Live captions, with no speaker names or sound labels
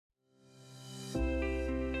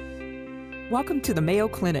Welcome to the Mayo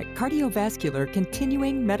Clinic Cardiovascular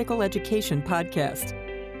Continuing Medical Education Podcast.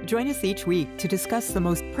 Join us each week to discuss the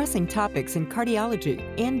most pressing topics in cardiology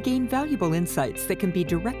and gain valuable insights that can be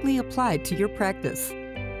directly applied to your practice.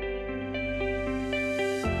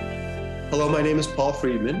 Hello, my name is Paul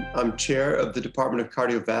Friedman. I'm chair of the Department of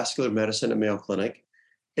Cardiovascular Medicine at Mayo Clinic,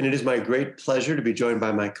 and it is my great pleasure to be joined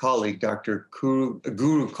by my colleague, Dr.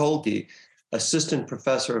 Guru Kolgi, assistant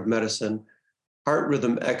professor of medicine, heart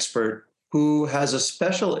rhythm expert, who has a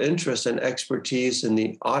special interest and expertise in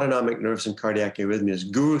the autonomic nerves and cardiac arrhythmias.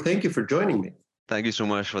 Guru, thank you for joining me. Thank you so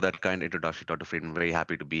much for that kind introduction, Dr. Friedman. Very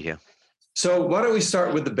happy to be here. So why don't we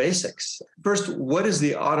start with the basics? First, what is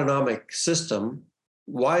the autonomic system?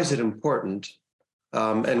 Why is it important?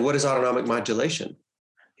 And what is autonomic modulation?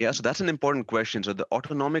 Yeah, so that's an important question. So the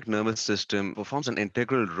autonomic nervous system performs an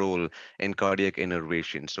integral role in cardiac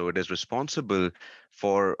innervation. So it is responsible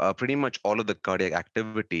for pretty much all of the cardiac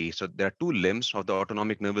activity. So there are two limbs of the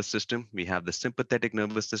autonomic nervous system. We have the sympathetic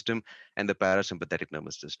nervous system and the parasympathetic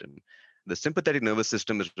nervous system. The sympathetic nervous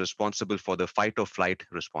system is responsible for the fight or flight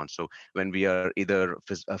response. So when we are either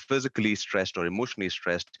physically stressed or emotionally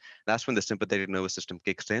stressed, that's when the sympathetic nervous system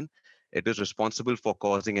kicks in. It is responsible for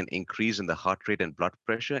causing an increase in the heart rate and blood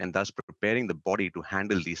pressure and thus preparing the body to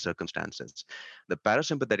handle these circumstances. The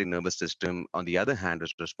parasympathetic nervous system, on the other hand,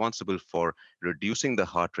 is responsible for reducing the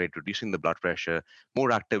heart rate, reducing the blood pressure,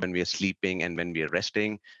 more active when we are sleeping and when we are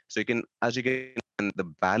resting. So as you can,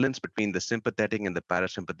 the balance between the sympathetic and the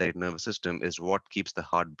parasympathetic nervous system is what keeps the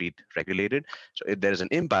heartbeat regulated. So if there is an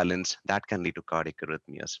imbalance, that can lead to cardiac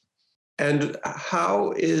arrhythmias. And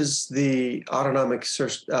how is the autonomic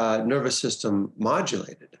nervous system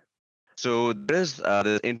modulated? So there's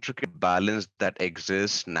the intricate balance that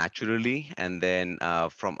exists naturally. And then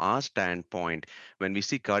from our standpoint, when we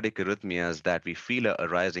see cardiac arrhythmias that we feel are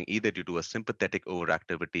arising either due to a sympathetic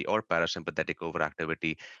overactivity or parasympathetic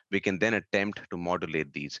overactivity, we can then attempt to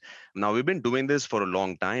modulate these. Now, we've been doing this for a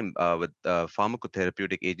long time with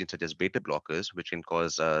pharmacotherapeutic agents such as beta blockers, which can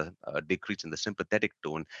cause a decrease in the sympathetic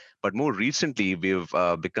tone. But more recently, we've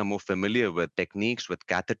become more familiar with techniques with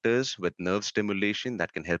catheters, with nerve stimulation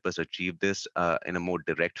that can help us achieve this in a more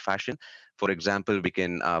direct fashion. For example, we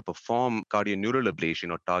can perform cardioneural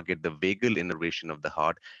ablation or target the vagal innervation of the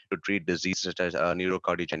heart to treat diseases such as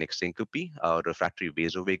neurocardiogenic syncope, refractory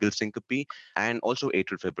vasovagal syncope, and also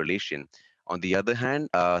atrial fibrillation. On the other hand,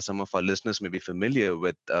 some of our listeners may be familiar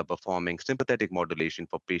with performing sympathetic modulation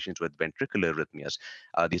for patients with ventricular arrhythmias.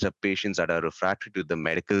 These are patients that are refractory to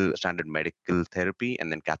the standard medical therapy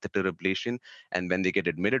and then catheter ablation. And when they get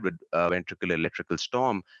admitted with ventricular electrical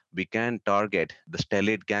storm, we can target the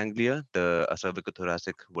stellate ganglia, the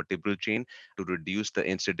cervicothoracic vertebral chain, to reduce the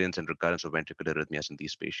incidence and recurrence of ventricular arrhythmias in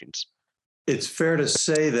these patients. It's fair to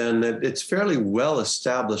say then that it's fairly well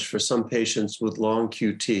established for some patients with long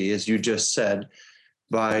QT, as you just said,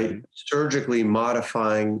 by surgically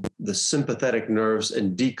modifying the sympathetic nerves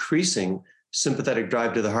and decreasing sympathetic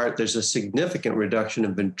drive to the heart, there's a significant reduction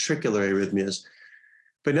in ventricular arrhythmias.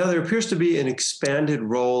 But now there appears to be an expanded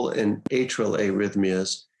role in atrial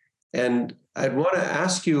arrhythmias. And I'd want to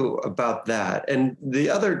ask you about that. And the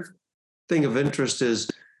other thing of interest is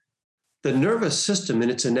the nervous system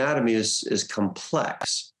in its anatomy is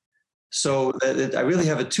complex. So I really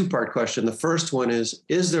have a two-part question. The first one is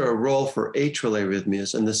there a role for atrial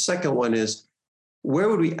arrhythmias? And the second one is, where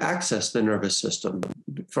would we access the nervous system?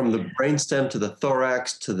 From the brainstem to the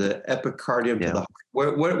thorax to the epicardium to the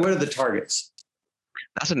heart? What are the targets?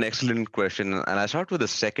 That's an excellent question. And I start with the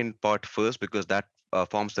second part first because that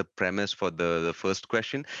forms the premise for the first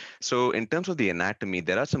question. So in terms of the anatomy,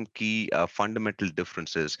 there are some key fundamental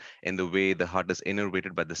differences in the way the heart is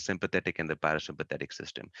innervated by the sympathetic and the parasympathetic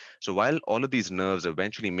system. So while all of these nerves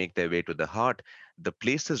eventually make their way to the heart, the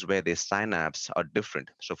places where they synapse are different.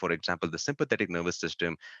 So for example, the sympathetic nervous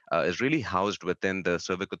system is really housed within the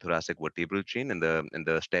cervicothoracic vertebral chain and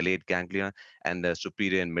the stellate ganglia and the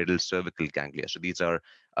superior and middle cervical ganglia. So these are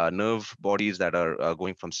nerve bodies that are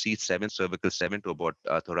going from C7, cervical 7 to about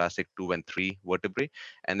thoracic 2 and 3 vertebrae.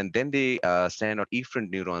 And then they send out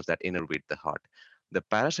efferent neurons that innervate the heart. The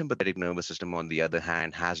parasympathetic nervous system, on the other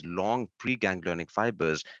hand, has long preganglionic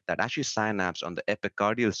fibers that actually synapse on the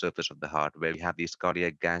epicardial surface of the heart, where we have these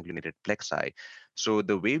cardiac ganglionated plexi. So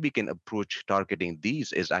the way we can approach targeting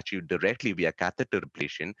these is actually directly via catheter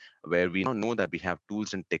ablation, where we now know that we have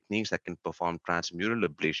tools and techniques that can perform transmural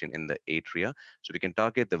ablation in the atria. So we can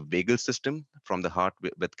target the vagal system from the heart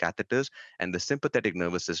with catheters and the sympathetic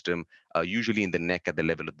nervous system, usually in the neck at the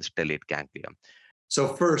level of the stellate ganglia. So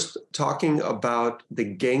first, talking about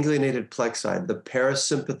the ganglionated plexi, the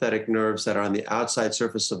parasympathetic nerves that are on the outside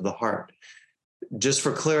surface of the heart. just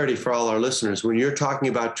for clarity for all our listeners, when you're talking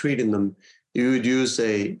about treating them, you would use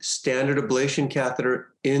a standard ablation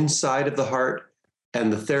catheter inside of the heart,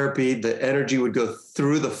 and the therapy, the energy would go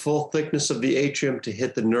through the full thickness of the atrium to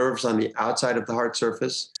hit the nerves on the outside of the heart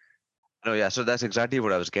surface. No, yeah, so that's exactly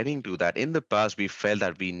what I was getting to. That in the past, we felt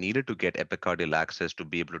that we needed to get epicardial access to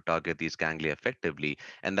be able to target these ganglia effectively,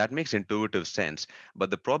 and that makes intuitive sense.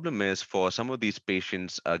 But the problem is, for some of these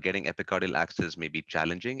patients, getting epicardial access may be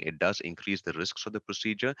challenging. It does increase the risks of the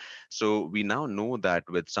procedure. So we now know that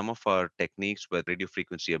with some of our techniques, with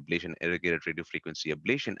radiofrequency ablation, irrigated radiofrequency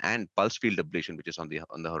ablation, and pulse field ablation, which is on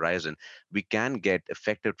the horizon, we can get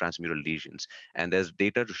effective transmural lesions. And there's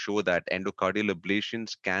data to show that endocardial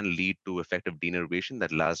ablations can lead to effective denervation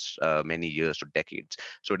that lasts many years to decades.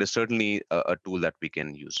 So it is certainly a tool that we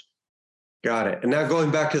can use. Got it. And now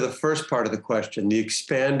going back to the first part of the question, the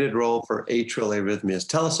expanded role for atrial arrhythmias.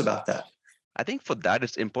 Tell us about that. I think for that,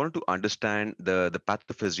 it's important to understand the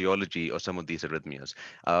pathophysiology of some of these arrhythmias.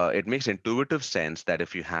 It makes intuitive sense that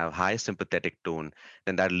if you have high sympathetic tone,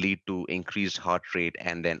 then that lead to increased heart rate,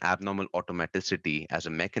 and then abnormal automaticity as a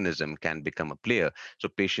mechanism can become a player. So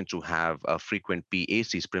patients who have frequent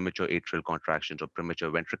PACs, premature atrial contractions, or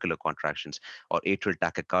premature ventricular contractions, or atrial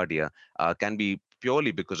tachycardia, can be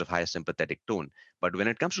purely because of high sympathetic tone. But when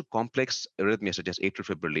it comes to complex arrhythmias such as atrial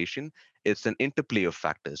fibrillation, it's an interplay of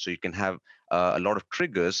factors. So you can have a lot of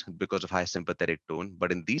triggers because of high sympathetic tone.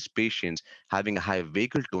 But in these patients, having a high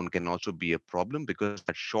vagal tone can also be a problem because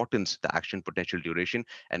that shortens the action potential duration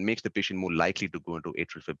and makes the patient more likely to go into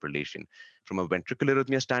atrial fibrillation. From a ventricular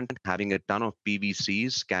arrhythmia standpoint, having a ton of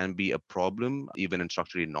PVCs can be a problem even in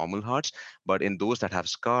structurally normal hearts. But in those that have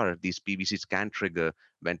scar, these PVCs can trigger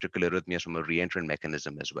ventricular arrhythmias from a reentrant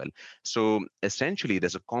mechanism as well. So essentially,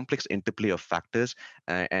 there's a complex interplay of factors,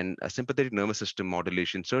 and a sympathetic nervous system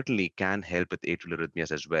modulation certainly can help with atrial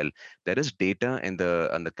arrhythmias as well. There is data in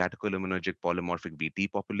the catecholaminergic polymorphic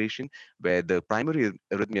VT population where the primary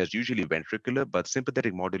arrhythmia is usually ventricular, but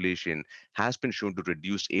sympathetic modulation has been shown to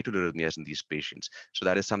reduce atrial arrhythmias in these patients. So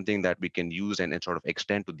that is something that we can use and sort of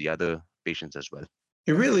extend to the other patients as well.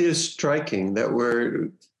 It really is striking that we're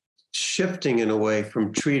shifting in a way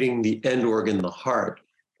from treating the end organ, the heart,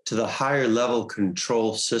 to the higher level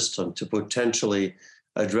control system to potentially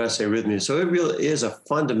address arrhythmia. So it really is a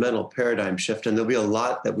fundamental paradigm shift, and there'll be a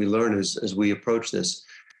lot that we learn as we approach this.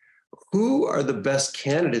 Who are the best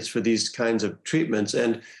candidates for these kinds of treatments?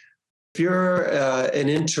 And if you're an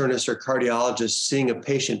internist or cardiologist seeing a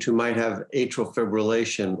patient who might have atrial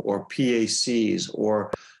fibrillation or PACs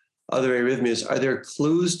or other arrhythmias, are there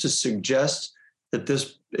clues to suggest that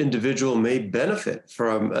this individual may benefit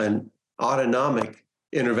from an autonomic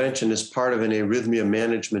intervention as part of an arrhythmia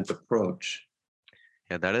management approach?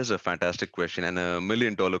 Yeah, that is a fantastic question and a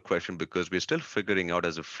million-dollar question because we're still figuring out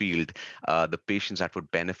as a field the patients that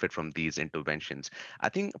would benefit from these interventions. I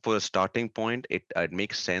think for a starting point, it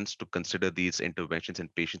makes sense to consider these interventions in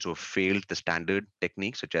patients who have failed the standard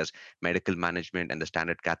techniques such as medical management and the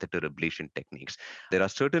standard catheter ablation techniques. There are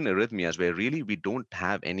certain arrhythmias where really we don't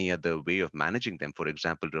have any other way of managing them. For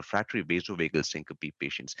example, refractory vasovagal syncope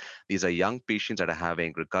patients. These are young patients that are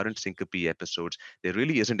having recurrent syncope episodes. There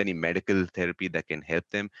really isn't any medical therapy that can help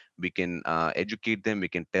them. We can educate them. We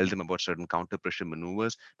can tell them about certain counter pressure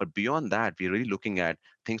maneuvers. But beyond that, we're really looking at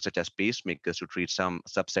things such as pacemakers to treat some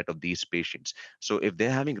subset of these patients. So if they're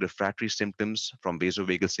having refractory symptoms from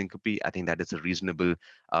vasovagal syncope, I think that is a reasonable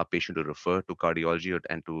patient to refer to cardiology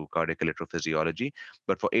and to cardiac electrophysiology.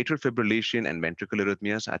 But for atrial fibrillation and ventricular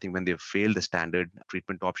arrhythmias, I think when they've failed the standard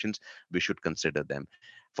treatment options, we should consider them.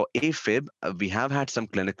 For AFib, we have had some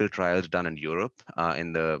clinical trials done in Europe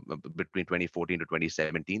in the between 2014 to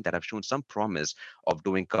 2017 that have shown some promise of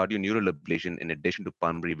doing cardioneural ablation in addition to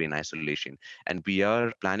pulmonary vein isolation. And we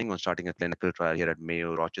are planning on starting a clinical trial here at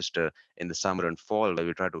Mayo Rochester in the summer and fall, where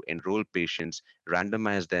we try to enroll patients,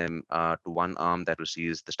 randomize them to one arm that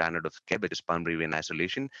receives the standard of care, which is pulmonary vein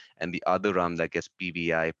isolation, and the other arm that gets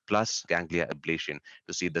PVI plus ganglia ablation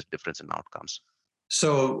to see the difference in outcomes.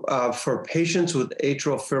 So for patients with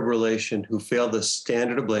atrial fibrillation who fail the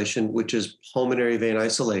standard ablation, which is pulmonary vein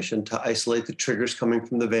isolation to isolate the triggers coming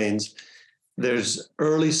from the veins, there's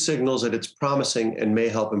early signals that it's promising and may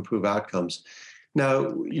help improve outcomes.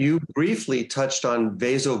 Now, you briefly touched on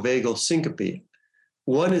vasovagal syncope.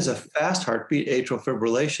 One is a fast heartbeat, atrial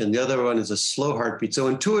fibrillation. The other one is a slow heartbeat. So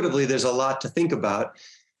intuitively, there's a lot to think about.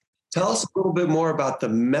 Tell us a little bit more about the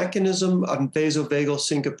mechanism of vasovagal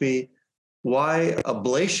syncope, why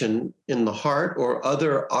ablation in the heart or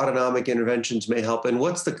other autonomic interventions may help, and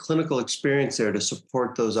what's the clinical experience there to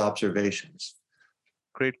support those observations?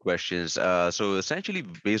 Great questions. So essentially,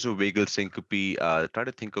 vasovagal syncope, try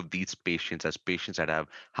to think of these patients as patients that have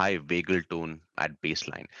high vagal tone at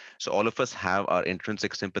baseline. So all of us have our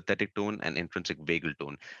intrinsic sympathetic tone and intrinsic vagal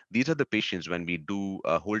tone. These are the patients when we do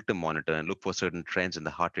a Holter monitor and look for certain trends in the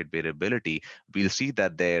heart rate variability, we'll see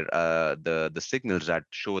that the signals that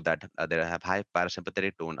show that they have high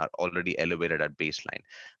parasympathetic tone are already elevated at baseline.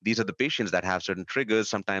 These are the patients that have certain triggers.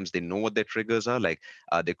 Sometimes they know what their triggers are, like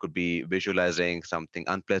they could be visualizing something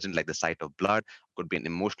unpleasant, like the sight of blood, could be an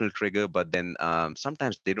emotional trigger, but then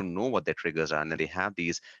sometimes they don't know what their triggers are, and then they have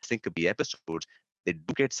these syncope episodes. They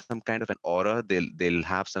do get some kind of an aura. They'll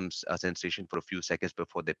have some sensation for a few seconds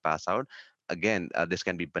before they pass out. Again, this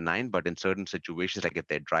can be benign, but in certain situations, like if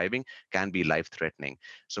they're driving, can be life-threatening.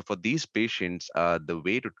 So for these patients, the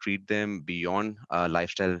way to treat them beyond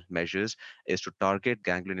lifestyle measures is to target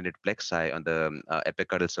ganglionated plexi on the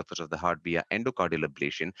epicardial surface of the heart via endocardial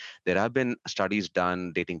ablation. There have been studies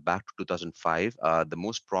done dating back to 2005. The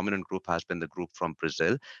most prominent group has been the group from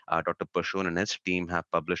Brazil. Dr. Pashon and his team have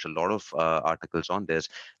published a lot of articles on this.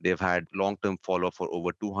 They've had long-term follow-up for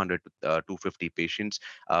over 200 to 250 patients,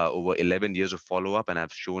 over 11 years of follow-up, and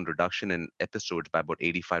have shown reduction in episodes by about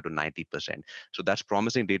 85 to 90%. So that's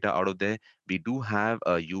promising data out of there. We do have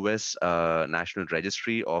a US national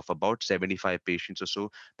registry of about 75 patients or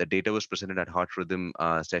so. The data was presented at Heart Rhythm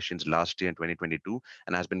sessions last year in 2022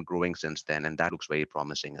 and has been growing since then. And that looks very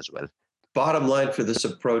promising as well. Bottom line for this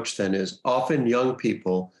approach then is often young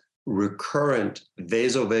people recurrent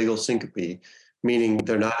vasovagal syncope, meaning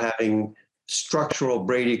they're not having structural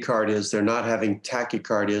bradycardias, they're not having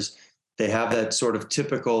tachycardias. They have that sort of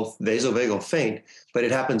typical vasovagal faint, but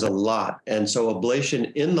it happens a lot. And so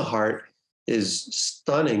ablation in the heart is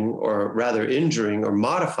stunning, or rather injuring or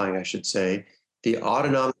modifying, I should say, the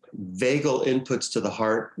autonomic vagal inputs to the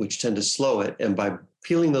heart, which tend to slow it. And by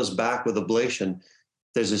peeling those back with ablation,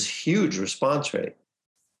 there's this huge response rate.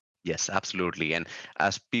 Yes, absolutely. And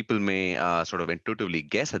as people may sort of intuitively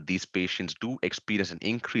guess that these patients do experience an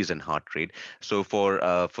increase in heart rate. So for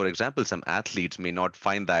example, some athletes may not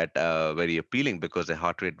find that very appealing because their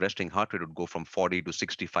resting heart rate would go from 40 to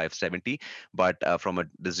 65, 70. But from a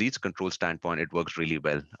disease control standpoint, it works really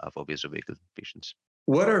well for vasovagal patients.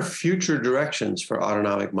 What are future directions for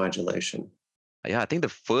autonomic modulation? Yeah, I think the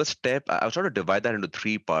first step, I'll sort of divide that into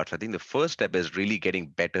three parts. I think the first step is really getting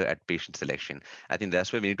better at patient selection. I think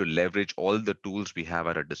that's where we need to leverage all the tools we have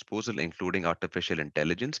at our disposal, including artificial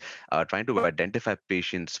intelligence, trying to identify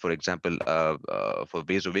patients, for example, for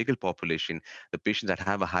vasovagal population, the patients that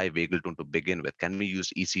have a high vagal tone to begin with. Can we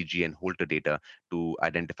use ECG and Holter data to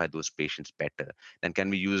identify those patients better? Then can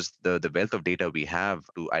we use the wealth of data we have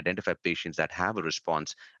to identify patients that have a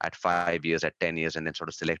response at 5 years, at 10 years, and then sort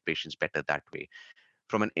of select patients better that way?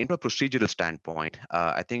 From an intra-procedural standpoint,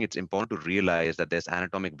 I think it's important to realize that there's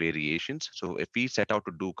anatomic variations. So if we set out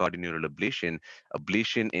to do cardioneural ablation,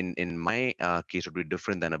 ablation in my case would be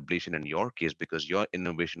different than ablation in your case because your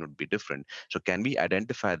innovation would be different. So can we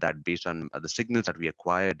identify that based on the signals that we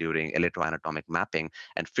acquire during electroanatomic mapping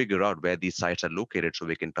and figure out where these sites are located so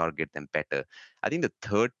we can target them better? I think the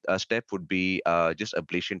third step would be just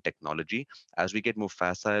ablation technology. As we get more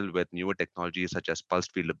facile with newer technologies such as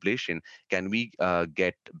pulsed field ablation, can we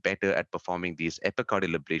get better at performing these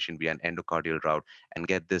epicardial ablation via an endocardial route and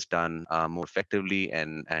get this done more effectively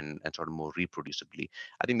and sort of more reproducibly?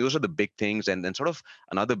 I think those are the big things. And then sort of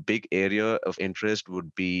another big area of interest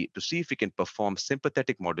would be to see if we can perform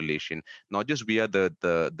sympathetic modulation, not just via the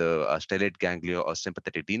stellate ganglia or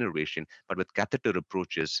sympathetic denervation, but with catheter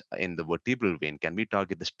approaches in the vertebral vein. Can we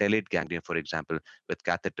target the stellate ganglia, for example, with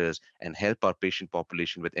catheters and help our patient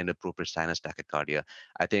population with inappropriate sinus tachycardia?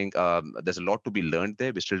 I think there's a lot to be learned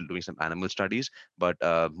there. We're still doing some animal studies, but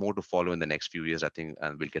more to follow in the next few years, I think,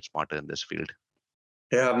 and we'll get smarter in this field.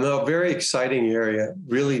 Yeah, no, very exciting area,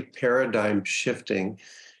 really paradigm shifting.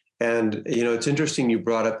 And, it's interesting you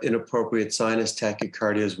brought up inappropriate sinus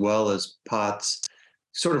tachycardia as well as POTS,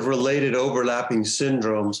 sort of related overlapping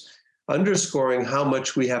syndromes, underscoring how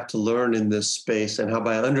much we have to learn in this space and how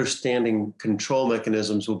by understanding control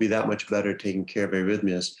mechanisms we'll be that much better taking care of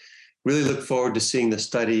arrhythmias. Really look forward to seeing the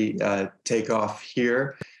study take off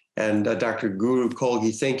here. And Dr. Guru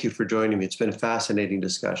Kolgi, thank you for joining me. It's been a fascinating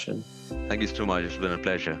discussion. Thank you so much. It's been a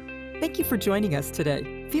pleasure. Thank you for joining us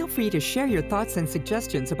today. Feel free to share your thoughts and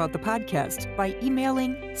suggestions about the podcast by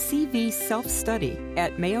emailing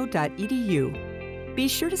cvselfstudy@mayo.edu. Be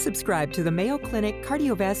sure to subscribe to the Mayo Clinic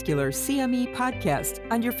Cardiovascular CME podcast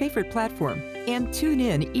on your favorite platform and tune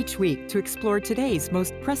in each week to explore today's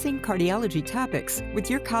most pressing cardiology topics with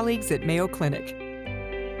your colleagues at Mayo Clinic.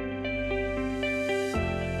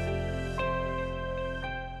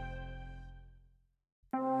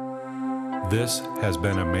 This has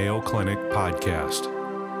been a Mayo Clinic podcast.